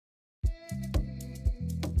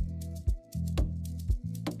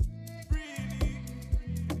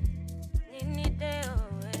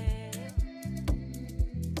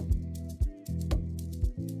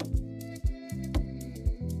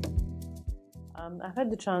I've had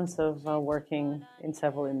the chance of working in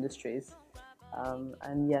several industries,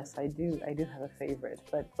 and yes, I do have a favorite.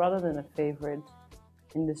 But rather than a favorite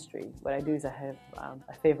industry, what I do is I have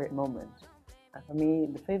a favorite moment. And for me,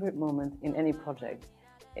 the favorite moment in any project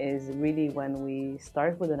is really when we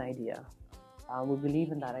start with an idea, we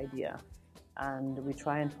believe in that idea, and we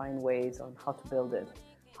try and find ways on how to build it.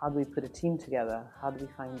 How do we put a team together? How do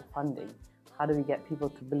we find funding? How do we get people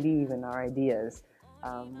to believe in our ideas?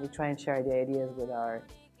 We try and share the ideas with our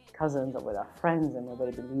cousins or with our friends, and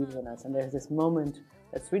nobody believes in us. And there's this moment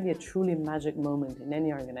that's really a truly magic moment in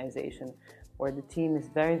any organization where the team is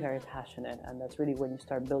very, very passionate, and that's really when you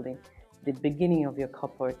start building the beginning of your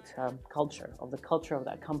corporate culture, of the culture of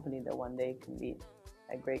that company that one day can be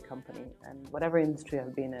a great company. And whatever industry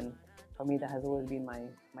I've been in, for me, that has always been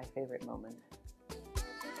my favorite moment.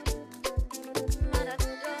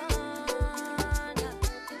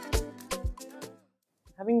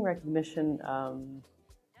 Having recognition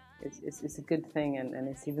is a good thing, and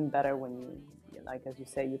it's even better when you, like as you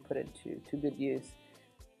say, you put it to good use.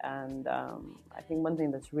 And I think one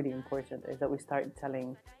thing that's really important is that we start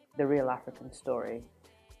telling the real African story,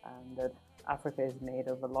 and that Africa is made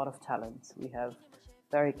of a lot of talents. We have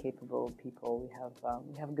very capable people. We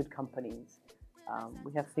have good companies.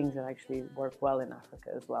 We have things that actually work well in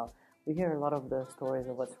Africa as well. We hear a lot of the stories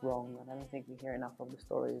of what's wrong, and I don't think we hear enough of the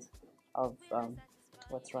stories of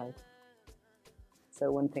what's right.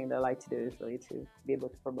 So one thing that I like to do is really to be able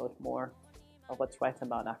to promote more of what's right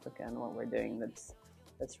about Africa and what we're doing. That's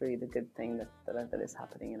really the good thing that is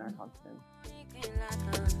happening in our continent.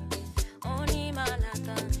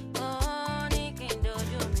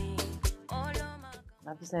 I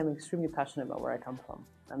have to say I'm extremely passionate about where I come from.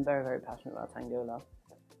 I'm very, very passionate about Angola.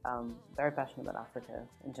 Very passionate about Africa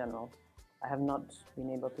in general. I have not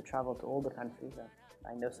been able to travel to all the countries.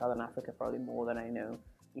 I know Southern Africa probably more than I know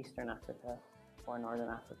Eastern Africa or Northern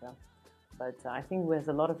Africa. But I think there's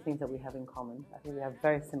a lot of things that we have in common. I think we have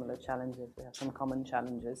very similar challenges. We have some common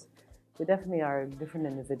challenges. We definitely are different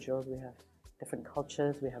individuals. We have different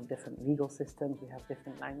cultures. We have different legal systems. We have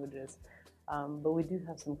different languages. But we do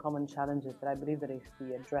have some common challenges that I believe that if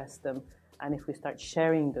we address them and if we start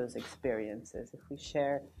sharing those experiences, if we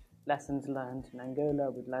share lessons learned in Angola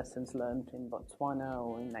with lessons learned in Botswana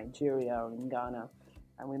or in Nigeria or in Ghana,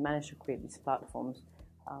 and we manage to create these platforms,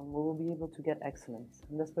 we will be able to get excellence.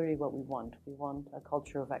 And that's really what we want. We want a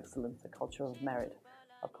culture of excellence, a culture of merit,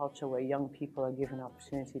 a culture where young people are given an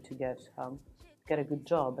opportunity to get a good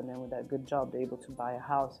job, and then with that good job they're able to buy a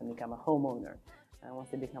house and become a homeowner. And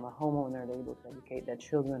once they become a homeowner, they're able to educate their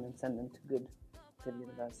children and send them to good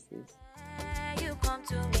universities. You come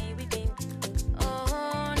to me with him.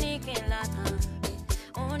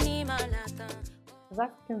 As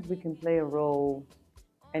Africans, we can play a role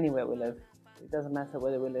anywhere we live. It doesn't matter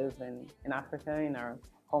whether we live in Africa, in our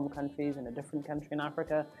home countries, in a different country in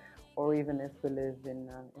Africa, or even if we live in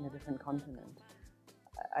a different continent.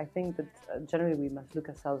 I think that generally we must look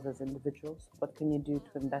ourselves as individuals. What can you do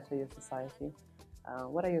to better your society?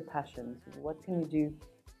 What are your passions? What can you do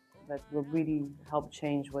that will really help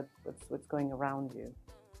change what's going around you?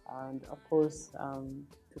 And of course,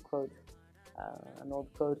 to quote an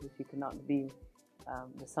old quote, if you cannot be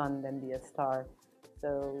the sun, then be a star.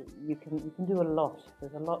 So you can do a lot.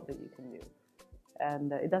 There's a lot that you can do.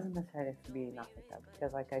 And it doesn't necessarily have to be in Africa,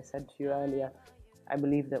 because like I said to you earlier, I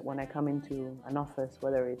believe that when I come into an office,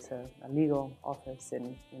 whether it's a legal office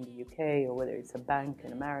in the UK or whether it's a bank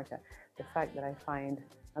in America, the fact that I find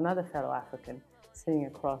another fellow African sitting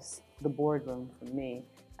across the boardroom from me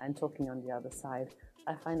and talking on the other side,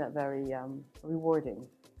 I find that very rewarding.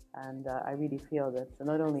 And I really feel that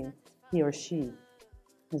not only he or she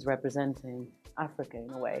is representing Africa in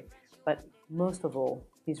a way, but most of all,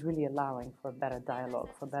 he's really allowing for a better dialogue,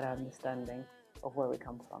 for better understanding of where we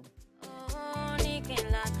come from.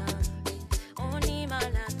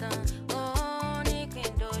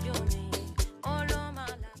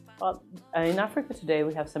 Well, in Africa today,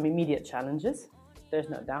 we have some immediate challenges. There's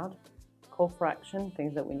no doubt. Call for action,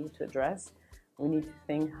 things that we need to address. We need to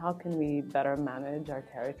think, how can we better manage our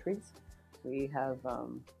territories? We have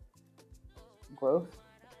growth,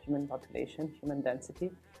 human population, human density,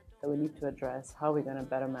 that we need to address. How are we going to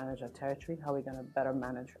better manage our territory? How are we going to better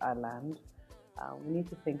manage our land? We need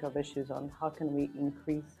to think of issues on how can we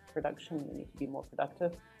increase production. We need to be more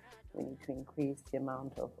productive. We need to increase the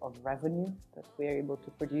amount of revenue that we are able to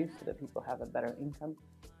produce so that people have a better income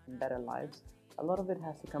and better lives. A lot of it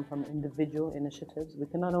has to come from individual initiatives. We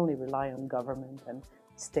cannot only rely on government and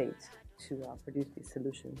state to produce these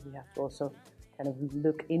solutions. We have to also kind of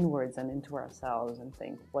look inwards and into ourselves and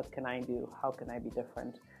think, what can I do? How can I be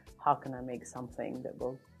different? How can I make something that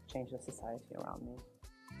will change the society around me.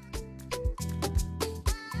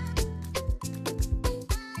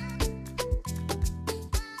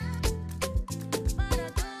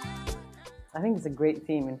 I think it's a great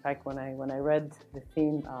theme. In fact, when I read the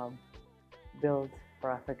theme of Build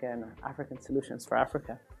for Africa and African Solutions for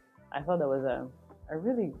Africa, I thought that was a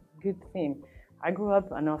really good theme. I grew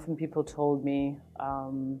up and often people told me,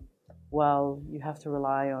 well, you have to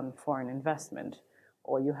rely on foreign investment,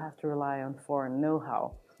 or you have to rely on foreign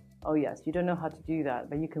know-how. Oh yes, you don't know how to do that,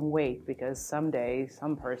 but you can wait because someday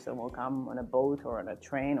some person will come on a boat or on a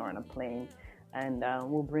train or on a plane and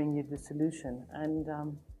will bring you the solution. And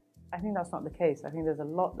I think that's not the case. I think there's a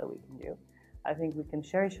lot that we can do. I think we can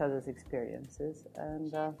share each other's experiences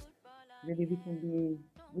and really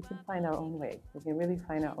we can find our own way. We can really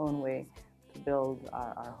find our own way to build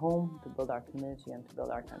our home, to build our community, and to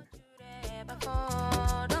build our country.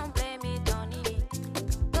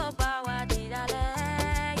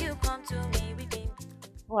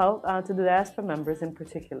 Well, to the diaspora members in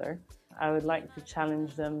particular, I would like to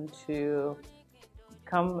challenge them to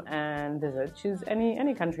come and visit. Choose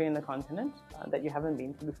any country in the continent that you haven't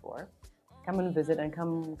been to before. Come and visit and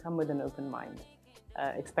come with an open mind.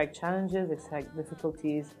 Expect challenges, expect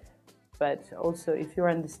difficulties, but also if you're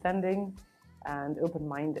understanding and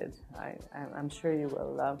open-minded, I'm sure you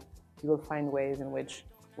will find ways in which,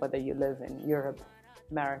 whether you live in Europe,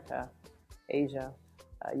 America, Asia,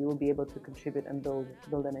 you will be able to contribute and build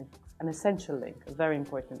an essential link, a very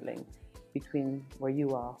important link between where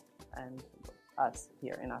you are and us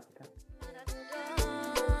here in Africa.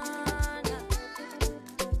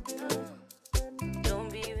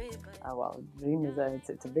 Well, dream is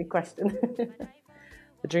it's a big question.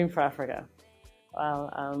 The dream for Africa.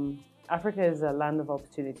 Well, Africa is a land of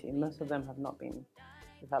opportunity. Most of them have not been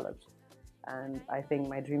developed. And I think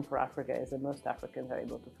my dream for Africa is that most Africans are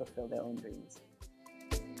able to fulfill their own dreams.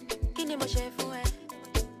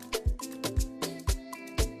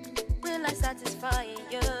 Will I satisfy?